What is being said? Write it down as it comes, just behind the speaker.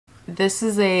this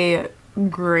is a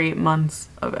great month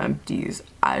of empties.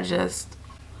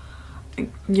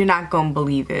 You're not gonna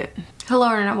believe it. Hello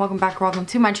internet, welcome back, welcome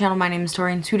to my channel. My name is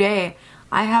Tori and today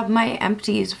I have my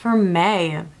empties for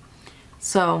May.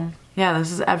 So yeah,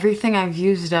 this is everything I've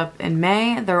used up in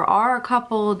May. There are a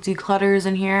couple declutters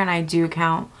in here and I do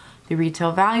count the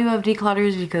retail value of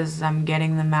declutters because I'm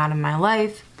getting them out of my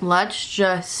life. Let's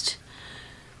just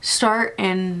start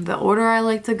in the order I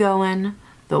like to go in,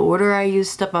 the order I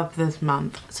used up this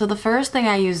month. So the first thing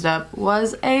I used up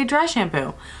was a dry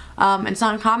shampoo. It's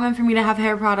not common for me to have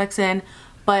hair products in,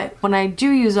 but when I do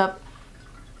use up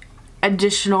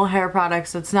additional hair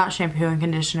products that's not shampoo and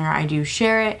conditioner, I do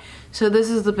share it. So this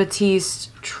is the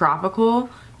Batiste Tropical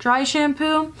Dry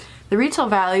Shampoo. The retail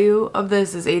value of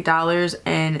this is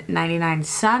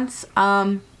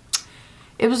 $8.99.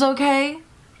 It was okay.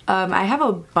 I have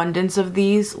abundance of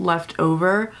these left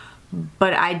over,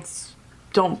 but I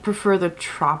don't prefer the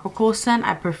tropical scent.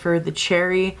 I prefer the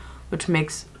cherry, which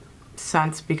makes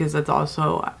sense because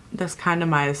that's kind of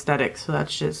my aesthetic, so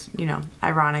that's just, you know,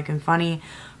 ironic and funny.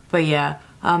 But yeah,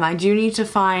 I do need to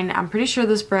find, I'm pretty sure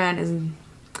this brand is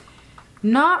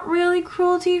not really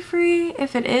cruelty free.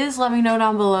 If it is, let me know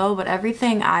down below, but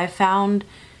everything I found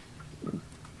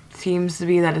seems to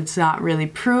be that it's not really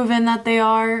proven that they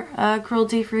are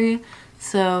cruelty free.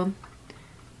 So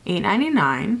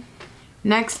 $8.99.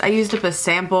 Next, I used up a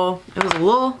sample. It was a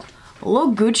little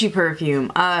Gucci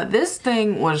perfume. This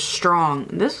thing was strong.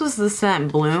 This was the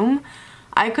scent Bloom.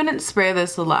 I couldn't spray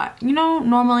this a lot. You know,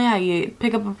 normally how you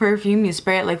pick up a perfume, you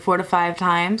spray it like 4 to 5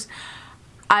 times.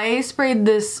 I sprayed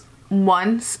this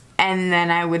once and then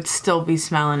I would still be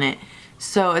smelling it.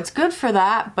 So it's good for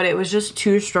that, but it was just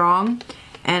too strong.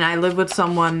 And I live with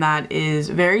someone that is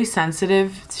very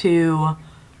sensitive to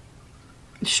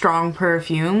strong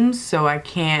perfumes, so I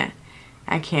can't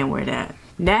wear that.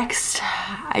 Next,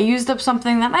 I used up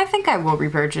something that I think I will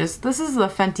repurchase. This is the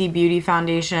Fenty Beauty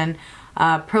Foundation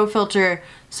Pro Filter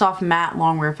Soft Matte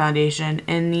Longwear Foundation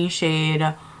in the shade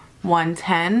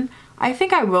 110. I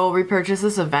think I will repurchase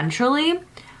this eventually,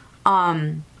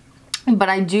 but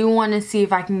I do want to see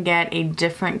if I can get a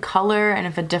different color and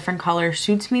if a different color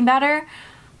suits me better.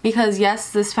 Because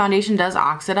yes, this foundation does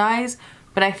oxidize,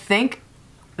 but I think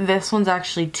this one's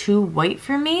actually too white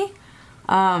for me,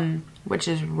 which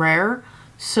is rare.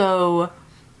 So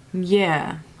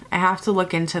yeah, I have to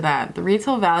look into that. The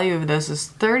retail value of this is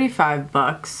 35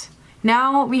 bucks.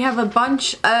 Now we have a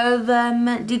bunch of them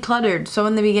decluttered. So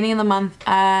in the beginning of the month, me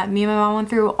and my mom went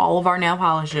through all of our nail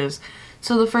polishes.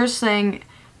 So the first thing,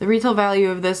 the retail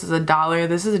value of this is $1.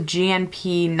 This is a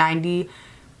GNP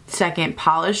 90-second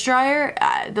polish dryer.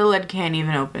 The lid can't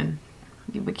even open.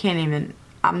 We can't even,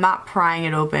 I'm not prying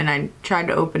it open. I tried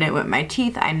to open it with my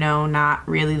teeth. I know, not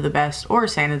really the best or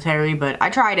sanitary, but I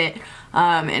tried it,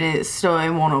 and it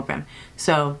won't open.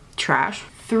 So, trash.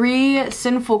 3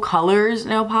 Sinful Colors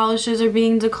nail polishes are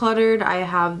being decluttered. I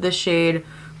have the shade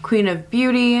Queen of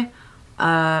Beauty,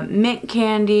 Mint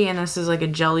Candy, and this is like a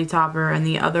jelly topper, and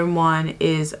the other one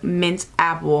is Mint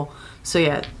Apple. So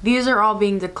yeah, these are all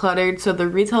being decluttered. So the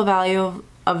retail value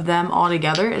of them all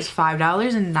together is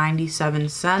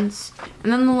 $5.97.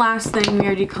 And then the last thing we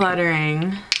are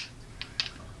decluttering,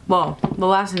 well, the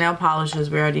last nail polishes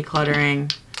we are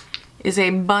decluttering is a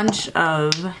bunch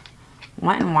of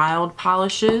Wet n Wild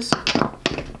polishes.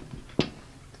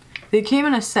 They came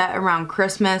in a set around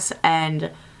Christmas and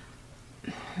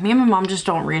me and my mom just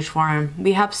don't reach for them.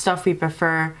 We have stuff we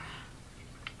prefer.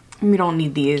 We don't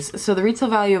need these. So the retail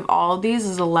value of all of these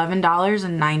is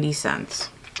 $11.90.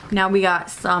 Now we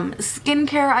got some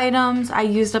skincare items. I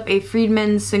used up a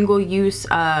Friedman single-use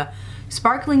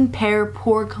sparkling pear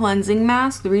pore cleansing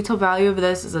mask. The retail value of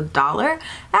this is $1. I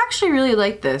actually really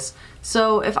like this.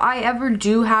 So if I ever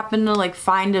do happen to like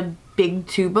find a big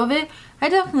tube of it, I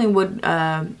definitely would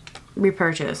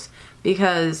repurchase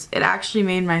because it actually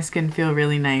made my skin feel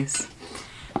really nice.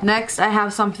 Next, I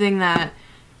have something that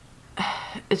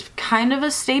it's kind of a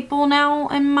staple now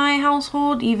in my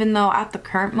household, even though at the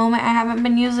current moment I haven't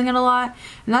been using it a lot,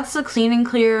 and that's the Clean and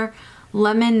Clear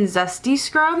Lemon Zesty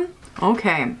Scrub.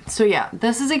 Okay, so yeah,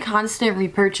 this is a constant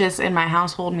repurchase in my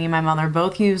household. Me and my mother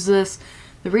both use this.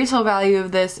 The retail value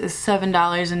of this is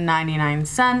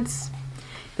 $7.99.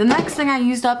 The next thing I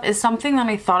used up is something that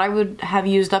I thought I would have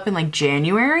used up in like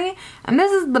January, and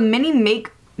this is the Mini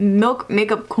Milk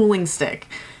Makeup Cooling Stick.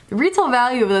 The retail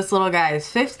value of this little guy is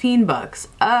 15 bucks.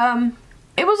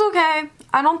 It was okay.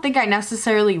 I don't think I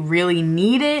necessarily really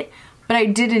need it, but I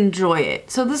did enjoy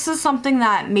it. So this is something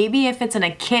that maybe if it's in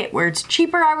a kit where it's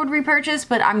cheaper, I would repurchase,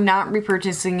 but I'm not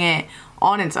repurchasing it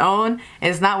on its own.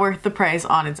 It's not worth the price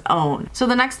on its own. So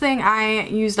the next thing I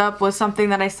used up was something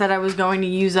that I said I was going to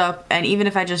use up, and even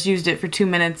if I just used it for 2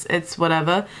 minutes, it's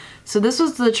whatever. So this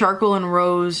was the charcoal and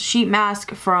rose sheet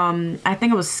mask from, I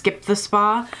think it was Skip the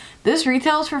Spa. This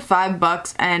retails for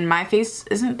 $5 and my face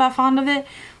isn't that fond of it.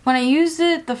 When I used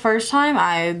it the first time,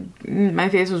 my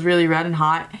face was really red and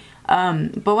hot.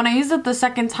 But when I used it the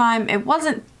second time, it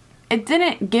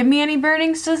didn't give me any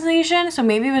burning sensation, so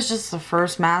maybe it was just the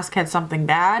first mask had something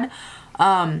bad.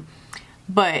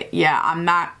 But yeah, I'm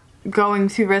not going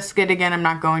to risk it again. I'm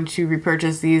not going to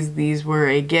repurchase these. These were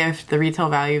a gift. The retail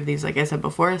value of these, like I said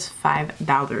before, is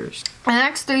 $5. The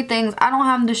next 3 things I don't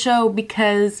have to show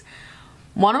because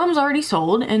one of them's already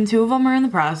sold and 2 of them are in the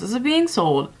process of being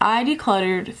sold. I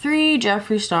decluttered 3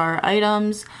 Jeffree Star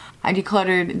items. I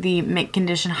decluttered the Mint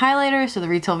Condition highlighter, so the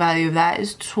retail value of that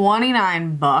is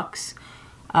 $29.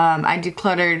 I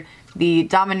decluttered the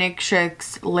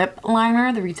Dominatrix lip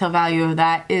liner. The retail value of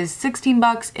that is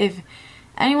 $16. If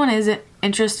anyone is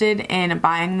interested in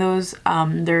buying those,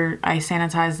 I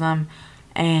sanitize them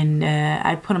and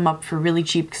I put them up for really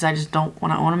cheap because I just don't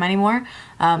want to own them anymore.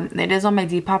 It is on my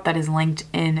Depop that is linked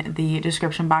in the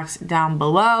description box down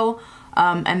below.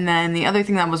 And then the other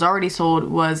thing that was already sold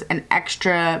was an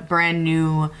extra brand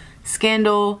new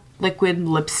Scandal liquid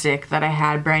lipstick that I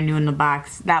had brand new in the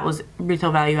box. That was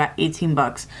retail value at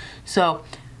 $18. So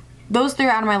those 3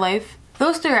 are out of my life.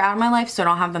 Those 3 are out of my life, so I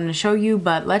don't have them to show you,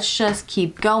 but let's just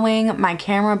keep going. My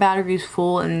camera battery is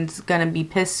full and it's gonna be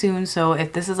pissed soon, so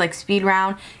if this is like speed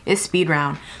round, it's speed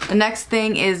round. The next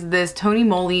thing is this Tony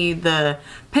Moly, the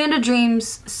Panda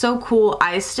Dreams So Cool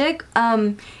eye stick.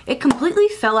 It completely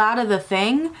fell out of the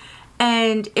thing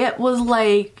and it was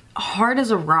like hard as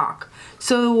a rock.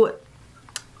 So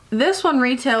this one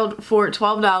retailed for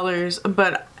 $12,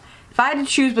 but if I had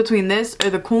to choose between this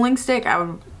or the cooling stick, I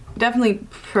would definitely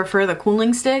prefer the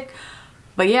cooling stick.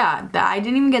 But yeah, I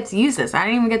didn't even get to use this. I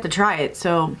didn't even get to try it,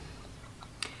 so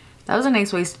that was a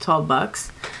nice waste of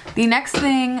 $12. The next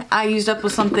thing I used up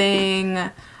was something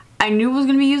I knew was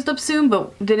gonna be used up soon,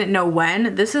 but didn't know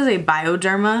when. This is a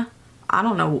Bioderma. I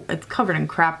don't know, it's covered in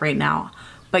crap right now.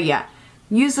 But yeah,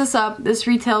 use this up. This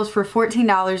retails for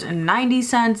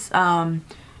 $14.90.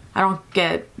 I don't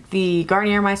get the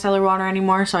Garnier Micellar Water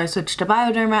anymore, so I switched to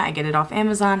Bioderma. I get it off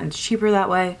Amazon. It's cheaper that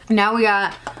way. Now we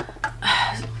got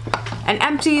an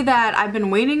empty that I've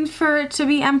been waiting for it to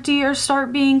be empty or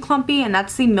start being clumpy, and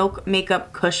that's the Milk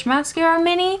Makeup Kush Mascara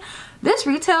Mini. This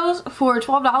retails for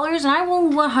 $12 and I will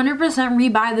 100%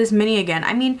 rebuy this mini again.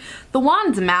 I mean, the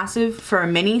wand's massive for a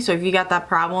mini, so if you got that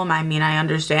problem, I mean, I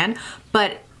understand.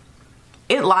 But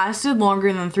it lasted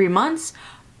longer than 3 months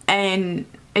and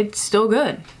it's still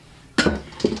good.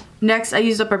 Next, I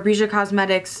used up a Breesia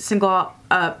Cosmetics single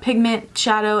pigment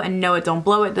shadow, and no, it don't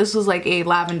blow it. This was like a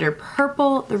lavender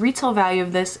purple. The retail value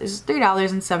of this is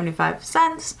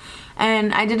 $3.75,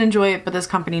 and I did enjoy it, but this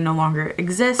company no longer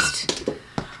exists.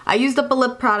 I used up a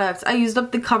lip product. I used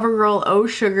up the CoverGirl Oh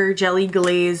Sugar Jelly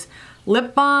Glaze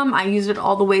lip balm. I used it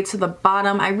all the way to the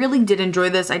bottom. I really did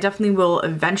enjoy this. I definitely will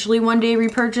eventually one day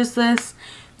repurchase this.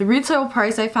 The retail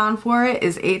price I found for it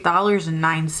is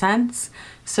 $8.09.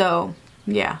 So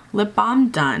yeah, lip balm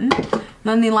done.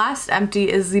 Then the last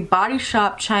empty is the Body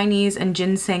Shop Chinese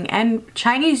Ginseng and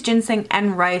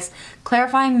Rice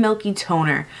Clarifying Milky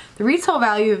Toner. The retail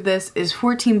value of this is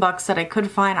 $14 that I could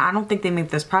find. I don't think they make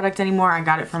this product anymore. I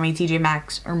got it from a TJ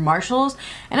Maxx or Marshalls,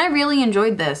 and I really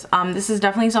enjoyed this. This is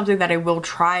definitely something that I will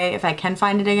try if I can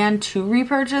find it again to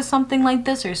repurchase something like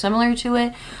this or similar to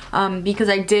it, because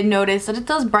I did notice that it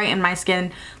does brighten my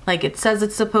skin like it says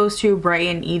it's supposed to,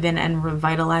 brighten, even, and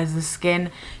revitalize the skin,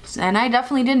 and I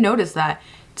definitely did notice that.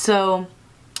 So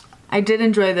I did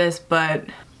enjoy this, but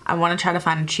I want to try to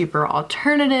find a cheaper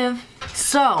alternative.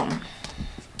 So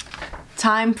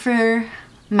time for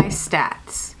my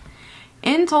stats.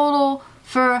 In total,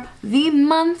 for the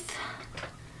month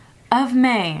of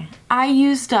May, I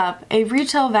used up a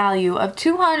retail value of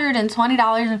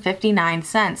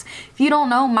 $220.59. If you don't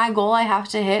know, my goal I have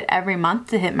to hit every month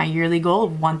to hit my yearly goal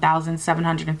of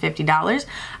 $1,750,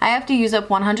 I have to use up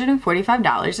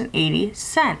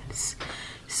 $145.80.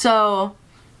 So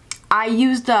I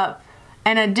used up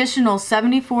an additional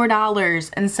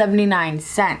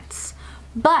 $74.79,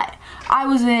 but I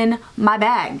was in my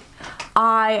bag.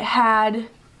 I had,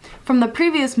 from the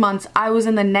previous months, I was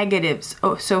in the negatives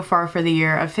so far for the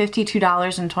year of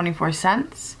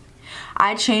 $52.24.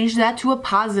 I changed that to a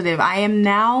positive. I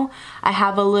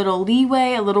have a little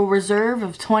leeway, a little reserve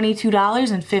of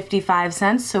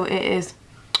 $22.55, so it is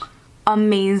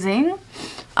amazing.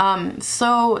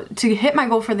 So to hit my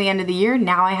goal for the end of the year,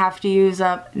 now I have to use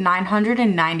up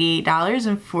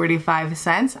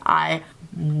 $998.45. I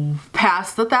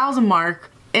passed the 1,000 mark.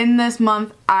 In this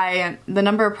month, the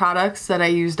number of products that I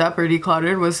used up or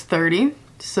decluttered was 30.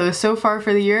 So far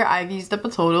for the year, I've used up a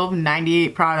total of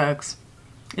 98 products.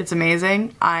 It's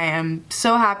amazing. I am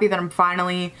so happy that I'm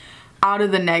finally out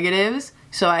of the negatives,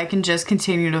 so I can just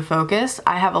continue to focus.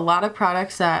 I have a lot of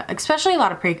products that, especially a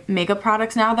lot of makeup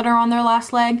products now that are on their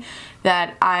last leg,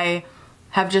 that I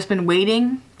have just been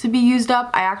waiting to be used up.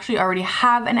 I actually already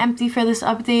have an empty for this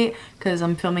update because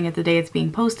I'm filming it the day it's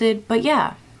being posted, but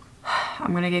yeah,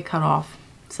 I'm gonna get cut off.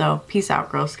 So peace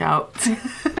out, Girl Scout.